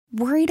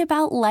Worried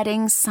about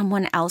letting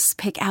someone else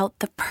pick out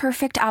the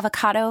perfect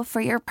avocado for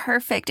your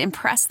perfect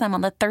impress them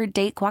on the third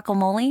date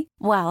guacamole?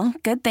 Well,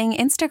 good thing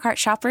Instacart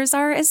shoppers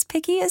are as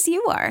picky as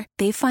you are.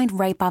 They find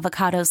ripe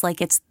avocados like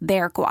it's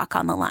their guac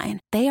on the line.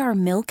 They are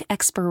milk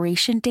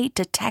expiration date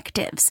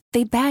detectives.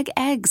 They bag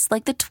eggs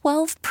like the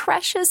 12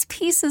 precious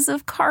pieces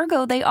of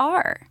cargo they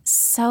are.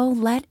 So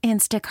let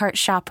Instacart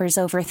shoppers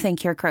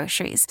overthink your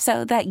groceries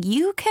so that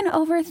you can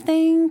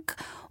overthink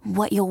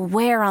what you'll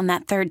wear on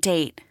that third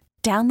date.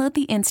 Download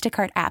the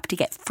Instacart app to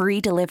get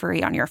free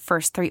delivery on your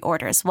first 3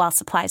 orders while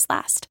supplies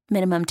last.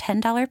 Minimum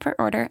 $10 per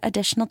order.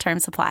 Additional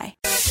terms apply.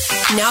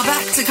 Now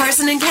back to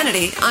Carson and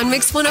Kennedy on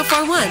Mix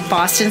 104.1.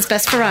 Boston's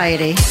best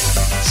variety.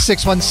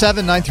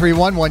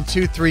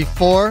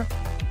 617-931-1234.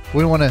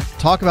 We want to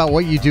talk about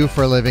what you do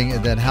for a living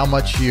and then how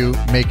much you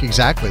make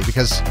exactly,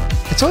 because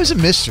it's always a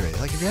mystery.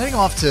 Like if you're heading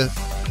off to,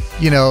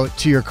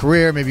 to your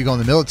career, maybe you go in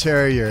the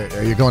military or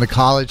you're going to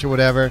college or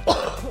whatever,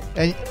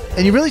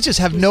 and you really just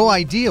have no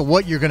idea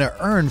what you're going to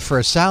earn for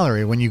a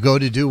salary when you go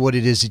to do what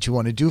it is that you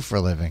want to do for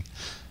a living,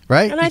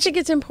 right? And I think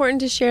it's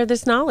important to share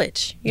this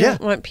knowledge. You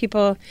don't want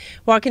people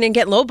walking in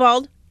getting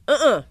lowballed.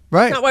 Right.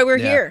 That's not why we're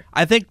here.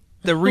 I think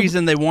the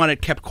reason they want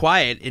it kept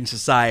quiet in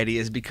society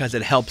is because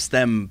it helps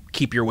them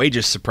keep your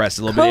wages suppressed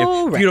a little bit.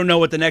 If you don't know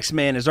what the next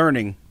man is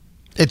earning.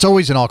 It's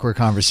always an awkward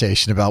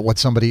conversation about what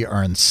somebody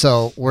earns.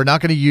 So we're not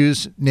going to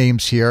use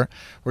names here.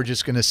 We're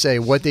just going to say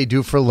what they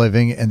do for a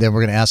living, and then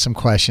we're going to ask some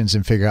questions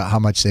and figure out how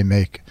much they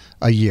make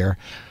a year.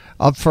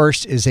 Up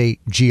first is a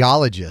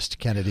geologist,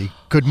 Kennedy.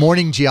 Good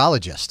morning,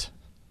 geologist.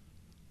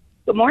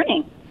 Good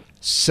morning.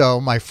 So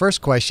my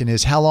first question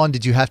is, how long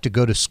did you have to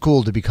go to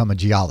school to become a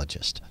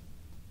geologist?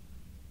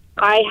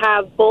 I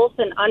have both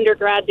an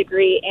undergrad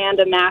degree and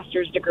a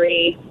master's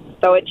degree.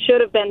 So it should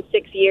have been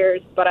 6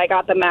 years, but I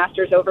got the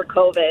master's over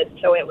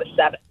COVID, so it was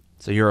 7.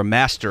 So you're a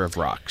master of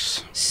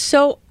rocks.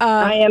 So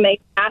I am a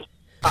master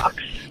of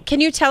rocks. Can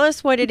you tell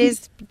us what it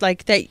is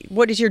like? That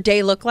what does your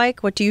day look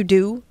like? What do you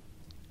do?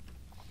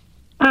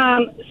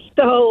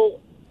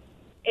 So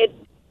it's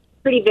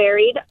pretty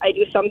varied. I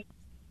do something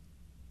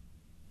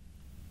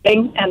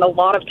and a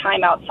lot of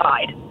time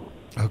outside.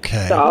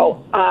 Okay.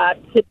 So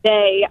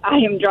today I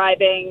am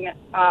driving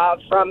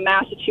from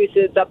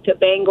Massachusetts up to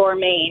Bangor,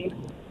 Maine,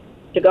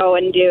 to go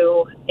and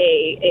do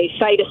a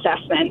site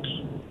assessment,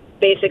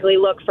 basically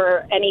look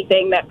for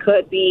anything that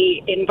could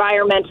be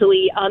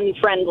environmentally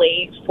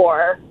unfriendly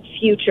for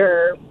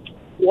future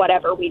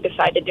whatever we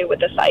decide to do with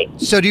the site.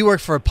 So do you work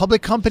for a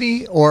public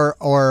company or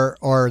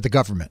the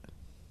government?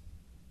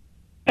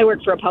 I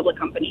work for a public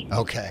company.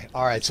 Okay.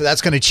 All right. So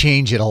that's going to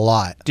change it a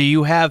lot. Do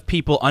you have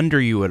people under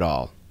you at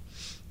all?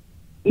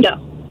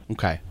 No.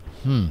 Okay.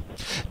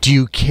 Do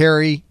you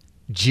carry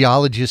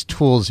geologist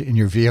tools in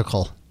your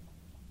vehicle?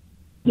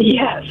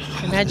 Yes.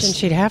 Imagine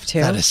she'd have to.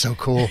 That is so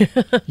cool.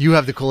 You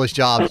have the coolest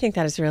job. I think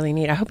that is really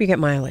neat. I hope you get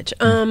mileage.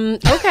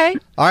 Okay.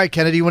 All right,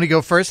 Kennedy, you want to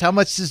go first? How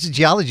much does a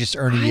geologist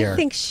earn a year? I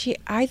think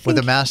with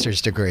a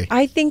master's degree.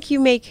 I think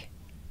you make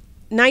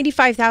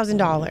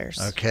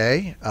 $95,000.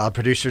 Okay.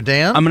 Producer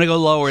Dan? I'm going to go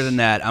lower than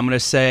that. I'm going to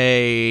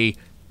say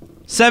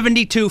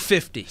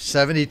 $72,50.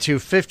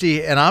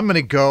 $72,50, and I'm going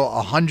to go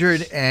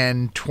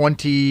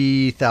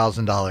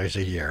 $120,000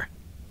 a year.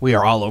 We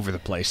are all over the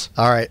place.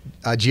 All right.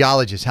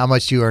 Geologist, how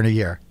much do you earn a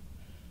year?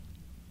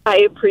 I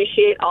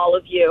appreciate all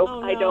of you.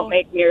 Oh, no. I don't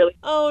make nearly.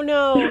 Oh,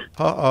 no.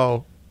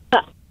 Uh-oh.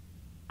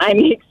 I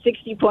make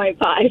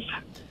 60.5.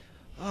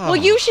 Well,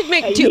 you should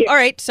make two. All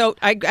right. So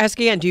I ask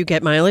again, do you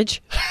get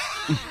mileage?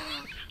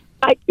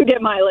 I do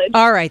get mileage.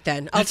 All right,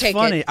 then. I'll That's take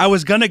funny. it. I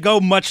was going to go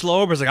much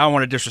lower, but I was like, I don't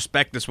want to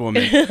disrespect this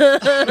woman.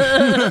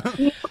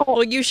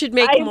 Well, you should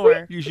make I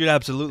more. You should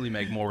absolutely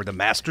make more with a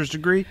master's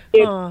degree.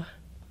 Oh.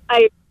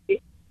 I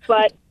agree.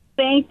 But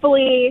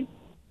thankfully,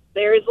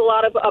 there is a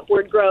lot of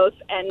upward growth,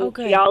 and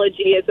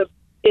geology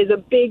is a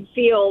big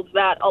field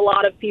that a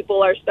lot of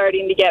people are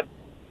starting to get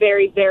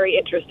very, very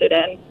interested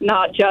in,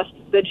 not just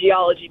the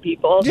geology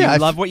people. Do you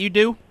love what you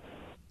do?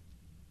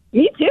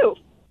 Me too.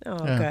 Oh,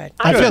 good.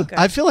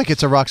 I feel like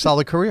it's a rock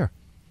solid career.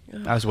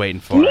 I was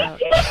waiting for it. Me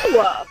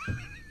too.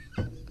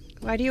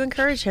 Why do you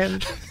encourage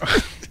him? All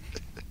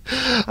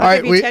I'll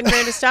right, give you 10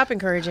 grand to stop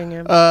encouraging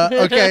him.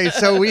 Okay,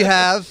 so we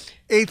have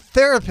a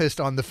therapist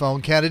on the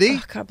phone, Kennedy.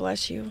 Oh, God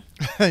bless you.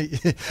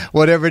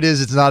 Whatever it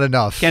is, it's not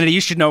enough. Kennedy,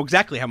 you should know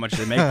exactly how much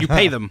they make. You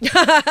pay them.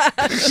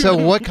 So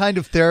what kind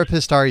of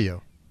therapist are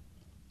you?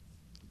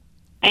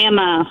 I am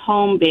a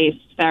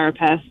home-based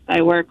therapist.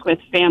 I work with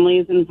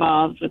families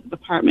involved with the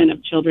Department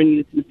of Children,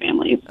 Youth, and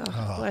Families.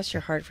 Oh, bless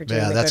your heart for doing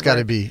Yeah, that's got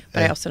to be.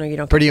 But I also know you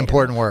don't. Pretty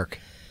important work.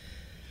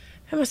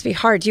 That must be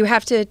hard. Do you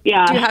have to?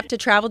 Yeah. Do you have to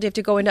travel? Do you have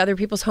to go into other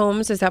people's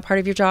homes? Is that part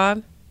of your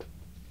job?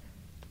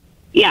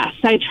 Yes,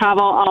 I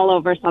travel all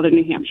over southern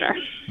New Hampshire.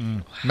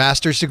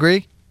 Master's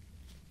degree?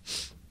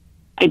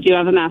 I do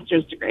have a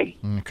master's degree.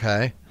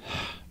 Okay.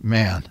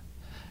 Man.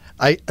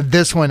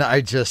 There's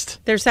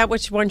that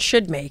which one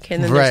should make,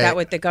 and then there's that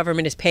what the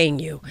government is paying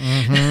you.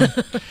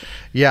 Mm-hmm.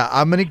 Yeah,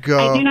 I'm going to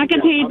go. I do not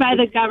get paid by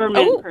the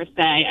government per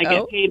se. I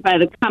get paid by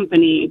the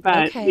company,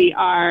 but we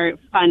are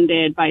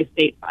funded by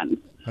state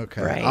funds.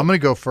 Okay. Right. I'm going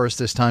to go first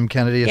this time,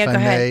 Kennedy, if I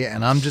may.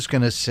 And I'm just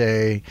going to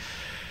say,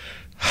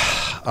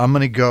 I'm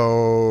going to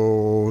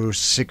go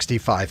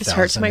 65,000. This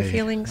hurts my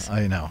feelings.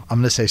 I know. I'm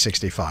going to say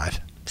 65.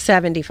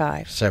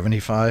 75.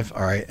 75.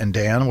 All right. And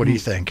Dan, what do you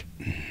think?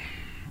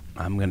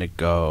 I'm going to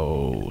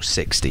go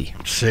 60.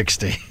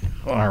 60.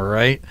 All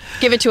right.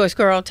 Give it to us,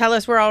 girl. Tell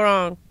us we're all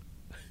wrong.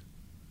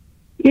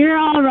 You're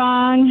all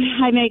wrong.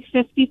 I make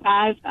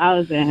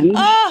 55,000.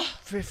 Oh,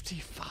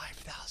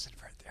 55,000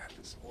 for a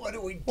therapist. What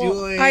are we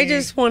doing? I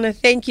just want to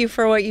thank you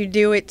for what you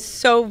do. It's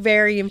so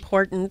very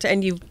important,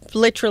 and you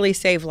literally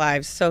save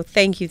lives. So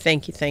thank you,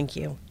 thank you, thank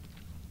you.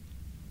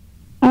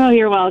 Oh,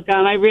 you're welcome.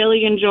 I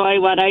really enjoy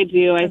what I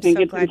do. I think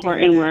it's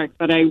important work,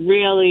 but I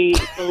really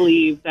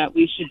believe that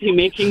we should be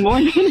making more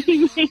than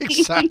we make.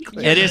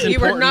 Exactly. It is important.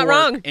 You are not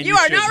wrong. You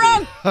are not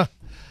wrong.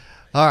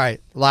 All right.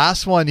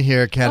 Last one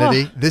here,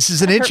 Kennedy. This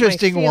is an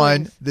interesting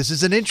one. This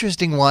is an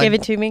interesting one. Give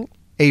it to me.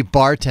 A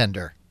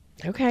bartender.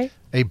 Okay.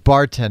 A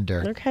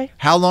bartender. Okay.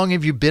 How long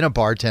have you been a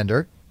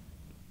bartender?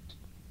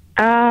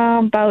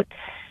 About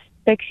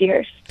 6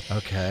 years.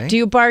 Okay. Do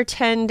you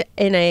bartend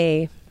in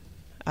a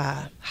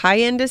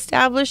high-end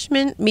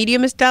establishment,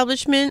 medium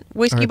establishment,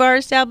 whiskey bar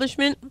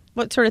establishment?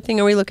 What sort of thing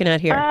are we looking at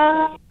here?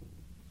 Yeah,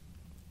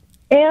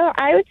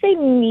 I would say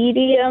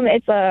medium.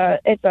 It's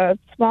a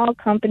small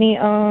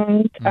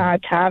company-owned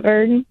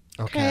tavern.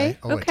 Okay.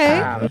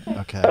 Okay.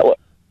 Okay. But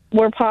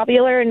we're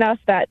popular enough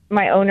that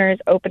my owner is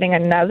opening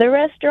another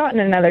restaurant in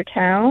another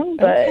town.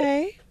 But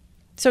okay.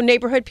 So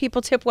neighborhood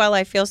people tip well,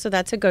 I feel, so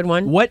that's a good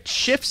one. What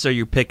shifts are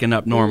you picking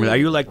up normally? Are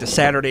you like the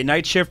Saturday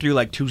night shift or are you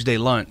like Tuesday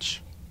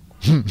lunch?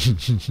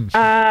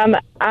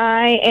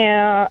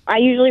 I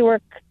usually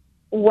work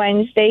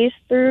Wednesdays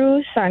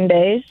through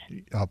Sundays,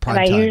 and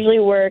I usually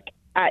work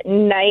at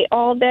night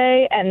all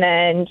day, and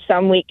then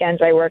some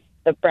weekends I work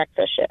the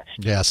breakfast shift.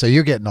 Yeah, so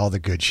you're getting all the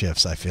good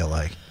shifts, I feel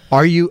like.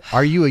 Are you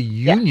a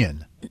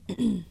union?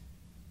 Yeah.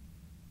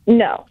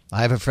 No.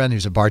 I have a friend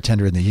who's a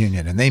bartender in the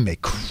union, and they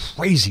make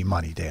crazy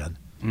money, Dan,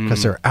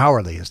 because their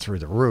hourly is through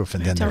the roof,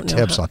 and then their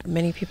tips on.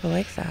 Many people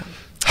like that.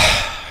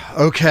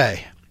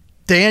 Okay.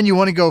 Dan, you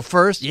want to go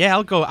first? Yeah,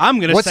 I'll go. I'm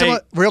going to say...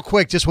 real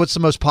quick, just what's the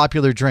most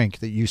popular drink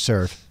that you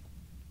serve?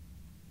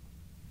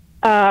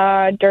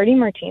 Dirty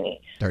martinis.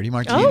 Dirty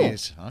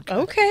martinis.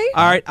 Oh, okay.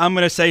 All right, I'm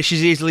going to say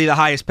she's easily the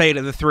highest paid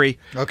of the three.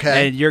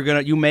 Okay. And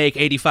you make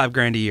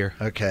 $85,000 a year.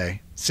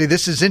 Okay. See,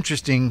 this is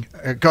interesting.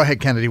 Go ahead,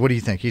 Kennedy. What do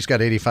you think? He's got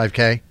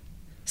 $85K?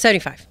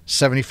 75.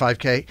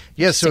 75K?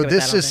 Yeah, so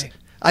this is...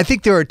 I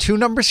think there are two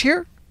numbers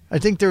here. I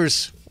think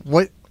there's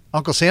what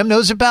Uncle Sam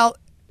knows about,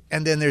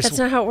 and then there's... That's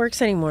not how it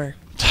works anymore.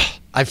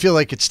 I feel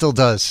like it still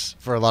does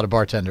for a lot of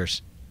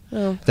bartenders.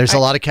 Oh, there's a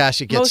lot of cash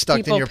that gets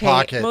stuck in your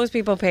pocket. Most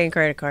people pay in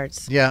credit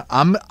cards. Yeah,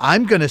 I'm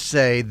going to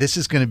say this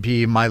is going to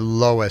be my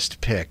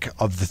lowest pick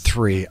of the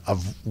three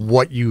of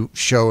what you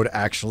showed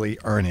actually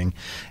earning,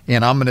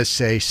 and I'm going to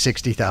say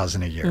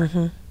 $60,000 a year.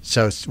 Mm-hmm.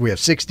 So we have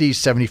 60,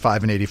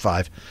 75, and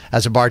 85.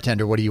 As a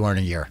bartender, what do you earn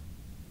a year?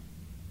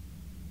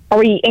 Are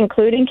we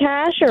including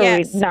cash or are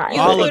we not?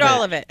 You include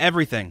all of it.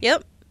 Everything.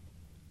 Yep.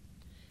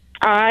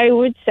 I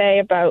would say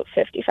about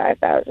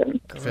 55,000.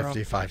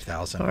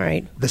 55,000. All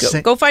right.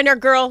 Go find our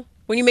girl.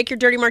 When you make your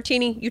dirty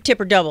martini, you tip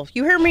her double.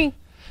 You hear me?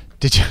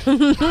 Did you?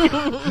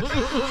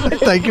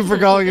 Thank you for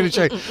calling in to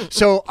check.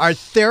 So our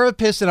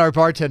therapist and our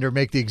bartender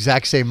make the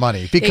exact same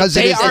money because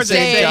they it is are the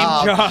same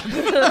job.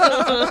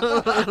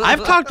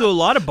 I've talked to a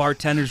lot of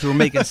bartenders who are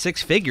making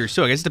six figures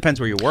too. I guess it depends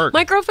where you work.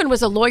 My girlfriend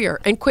was a lawyer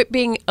and quit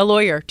being a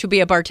lawyer to be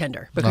a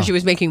bartender because she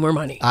was making more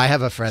money. I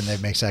have a friend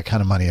that makes that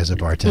kind of money as a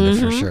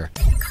bartender for sure.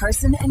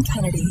 Carson and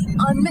Kennedy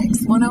on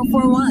Mix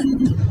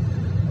 104.1.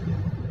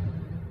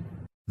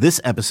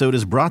 This episode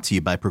is brought to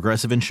you by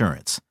Progressive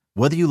Insurance.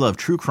 Whether you love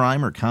true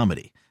crime or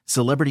comedy,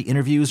 celebrity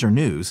interviews or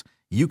news,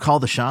 you call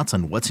the shots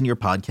on what's in your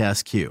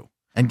podcast queue.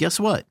 And guess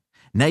what?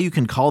 Now you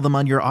can call them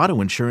on your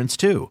auto insurance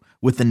too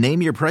with the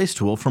Name Your Price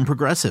tool from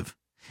Progressive.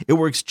 It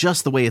works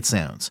just the way it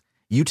sounds.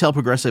 You tell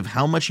Progressive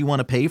how much you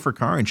want to pay for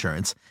car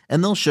insurance,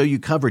 and they'll show you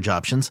coverage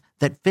options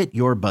that fit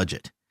your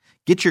budget.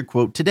 Get your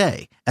quote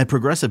today at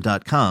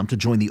Progressive.com to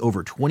join the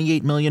over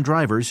 28 million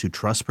drivers who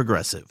trust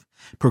Progressive.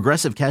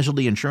 Progressive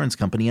Casualty Insurance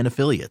Company and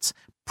Affiliates.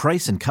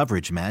 Price and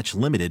coverage match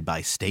limited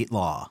by state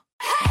law.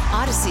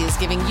 Odyssey is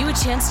giving you a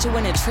chance to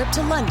win a trip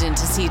to London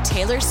to see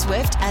Taylor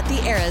Swift at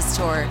the Eras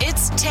Tour.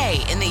 It's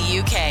Tay in the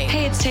UK.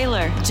 Hey, it's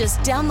Taylor. Just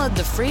download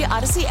the free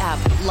Odyssey app,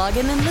 log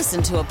in and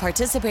listen to a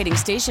participating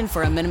station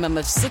for a minimum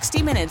of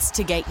 60 minutes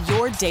to get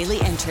your daily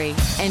entry.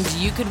 And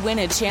you could win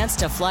a chance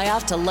to fly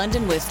off to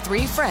London with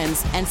 3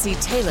 friends and see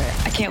Taylor.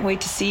 I can't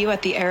wait to see you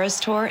at the Eras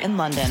Tour in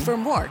London. For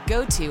more,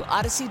 go to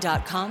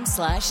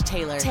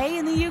odyssey.com/Taylor. Tay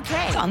in the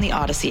UK. It's on the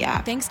Odyssey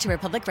app. Thanks to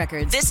Republic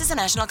Records. This is a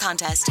national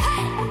contest.